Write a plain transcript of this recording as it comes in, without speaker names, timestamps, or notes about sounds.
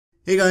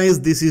Hey guys,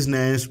 this is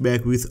Nash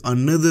back with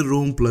another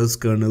Rom plus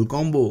kernel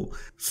combo.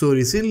 So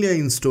recently I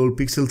installed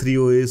Pixel 3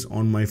 OS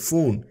on my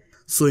phone.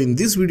 So in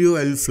this video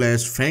I will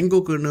flash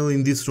Franco kernel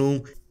in this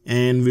ROM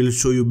and will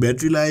show you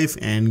battery life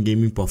and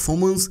gaming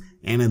performance,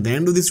 and at the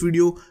end of this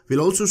video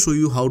we'll also show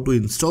you how to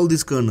install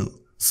this kernel.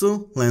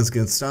 So let's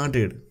get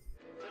started.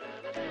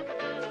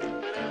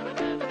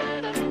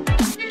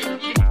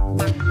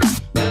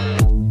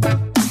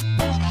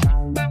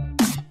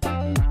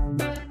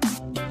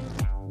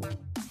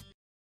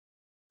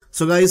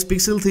 So guys,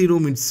 Pixel 3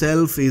 ROM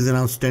itself is an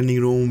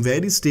outstanding ROM,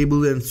 very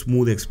stable and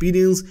smooth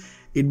experience.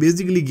 It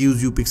basically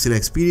gives you Pixel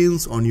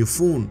experience on your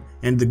phone,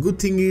 and the good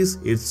thing is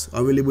it's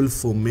available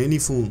for many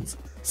phones.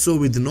 So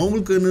with the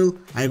normal kernel,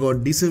 I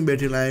got decent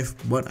battery life,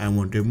 but I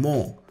wanted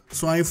more.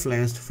 So I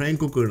flashed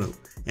Franco kernel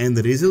and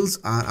the results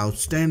are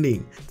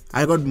outstanding.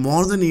 I got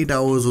more than 8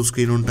 hours of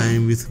screen on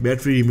time with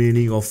battery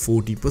remaining of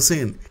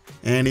 40%,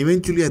 and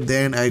eventually at the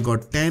end I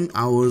got 10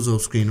 hours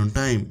of screen on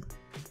time,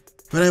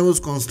 where I was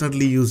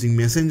constantly using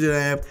Messenger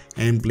app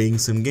and playing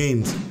some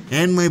games,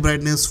 and my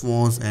brightness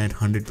was at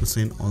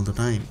 100% all the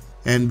time.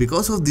 And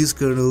because of this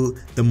kernel,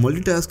 the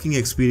multitasking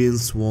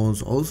experience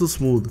was also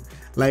smooth.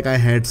 Like I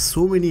had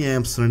so many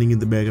apps running in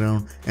the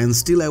background and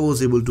still I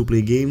was able to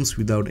play games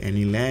without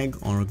any lag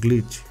or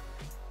glitch.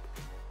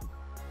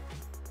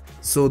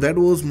 So that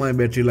was my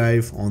battery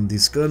life on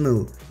this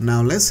kernel.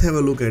 Now let's have a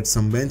look at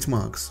some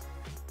benchmarks.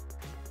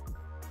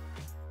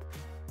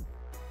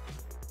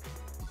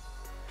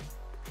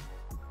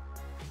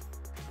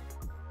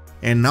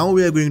 And now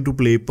we are going to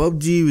play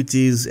PUBG, which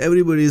is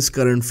everybody's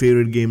current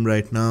favorite game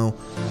right now.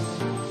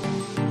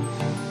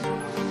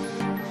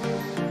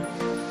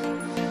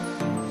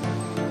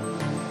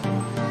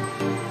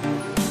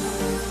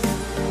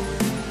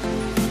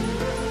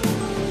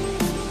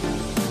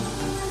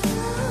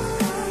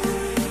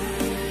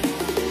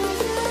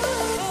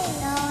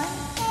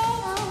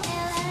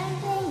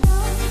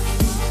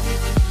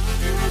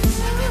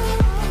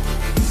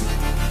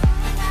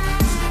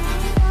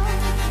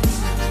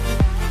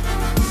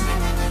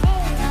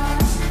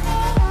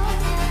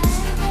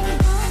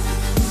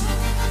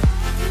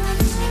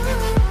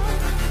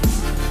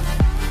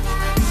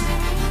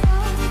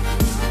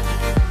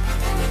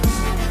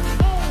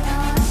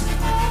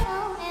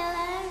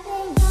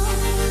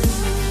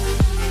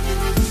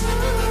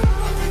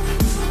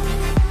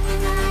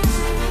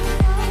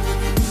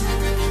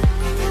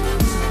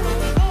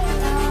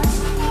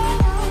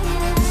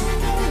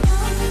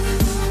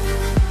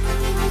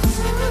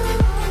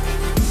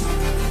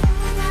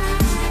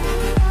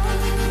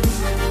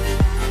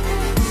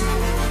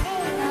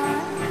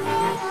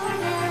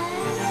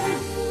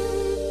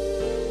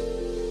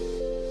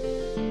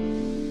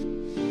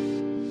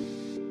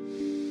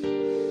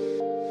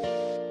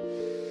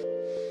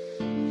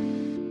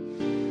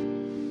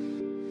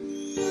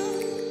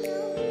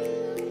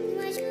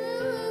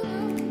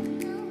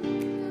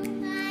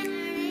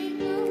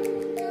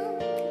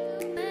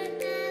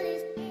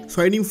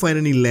 So I didn't find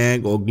any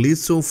lag or glitch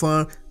so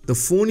far. The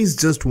phone is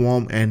just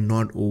warm and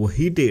not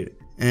overheated.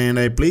 And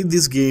I played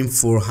this game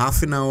for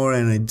half an hour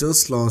and I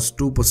just lost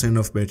 2%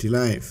 of battery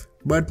life.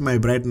 But my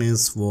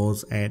brightness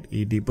was at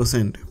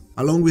 80%.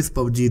 Along with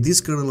PUBG, this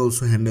kernel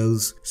also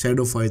handles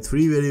Shadow Fight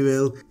 3 very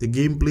well. The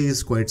gameplay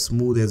is quite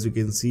smooth, as you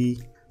can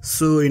see.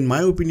 So in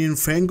my opinion,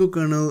 Franco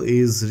kernel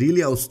is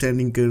really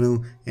outstanding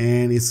kernel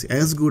and it's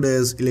as good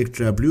as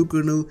Electra Blue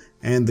kernel,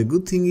 and the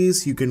good thing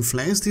is you can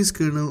flash this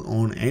kernel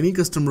on any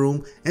custom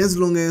ROM as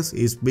long as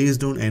it's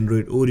based on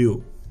Android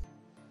Oreo.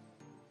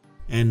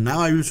 And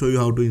now I will show you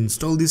how to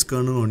install this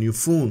kernel on your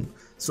phone.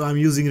 So I'm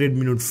using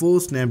Redmi Note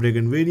 4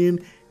 Snapdragon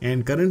variant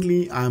and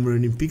currently I'm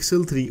running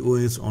Pixel 3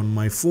 OS on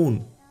my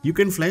phone. You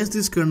can flash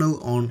this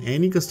kernel on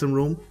any custom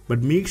ROM,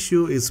 but make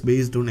sure it's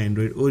based on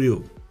Android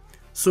Oreo.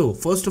 So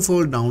first of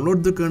all,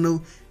 download the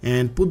kernel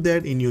and put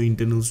that in your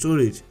internal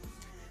storage,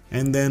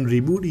 and then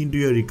reboot into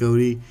your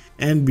recovery.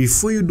 And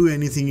before you do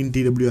anything in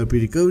TWRP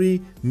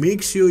recovery,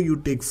 make sure you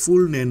take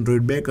full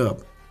Android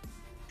backup.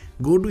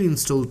 Go to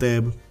install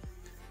tab,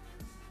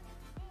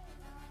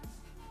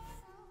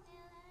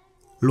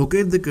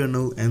 locate the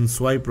kernel and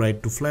swipe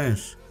right to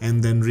flash,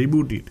 and then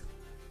reboot it.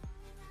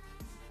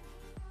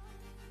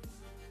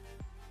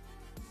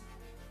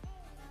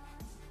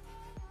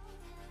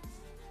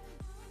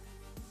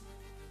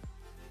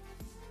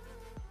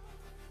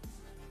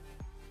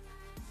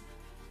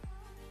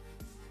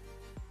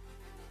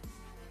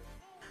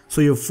 So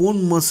your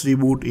phone must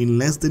reboot in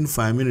less than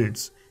 5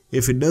 minutes.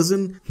 If it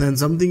doesn't, then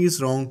something is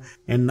wrong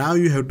and now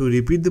you have to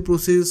repeat the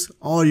process,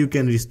 or you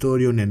can restore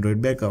your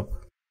Android backup.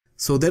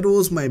 So that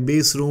was my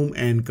base ROM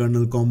and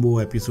kernel combo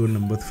episode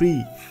number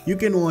 3. You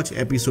can watch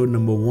episode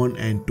number 1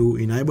 and 2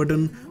 in I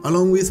button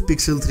along with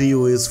Pixel 3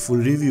 OS full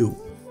review.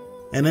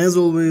 And as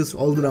always,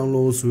 all the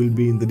downloads will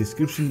be in the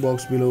description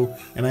box below,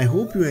 and I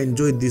hope you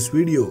enjoyed this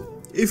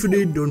video. If you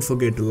did, don't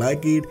forget to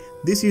like it.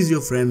 This is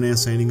your friend Nash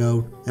signing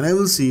out, and I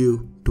will see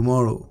you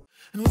tomorrow.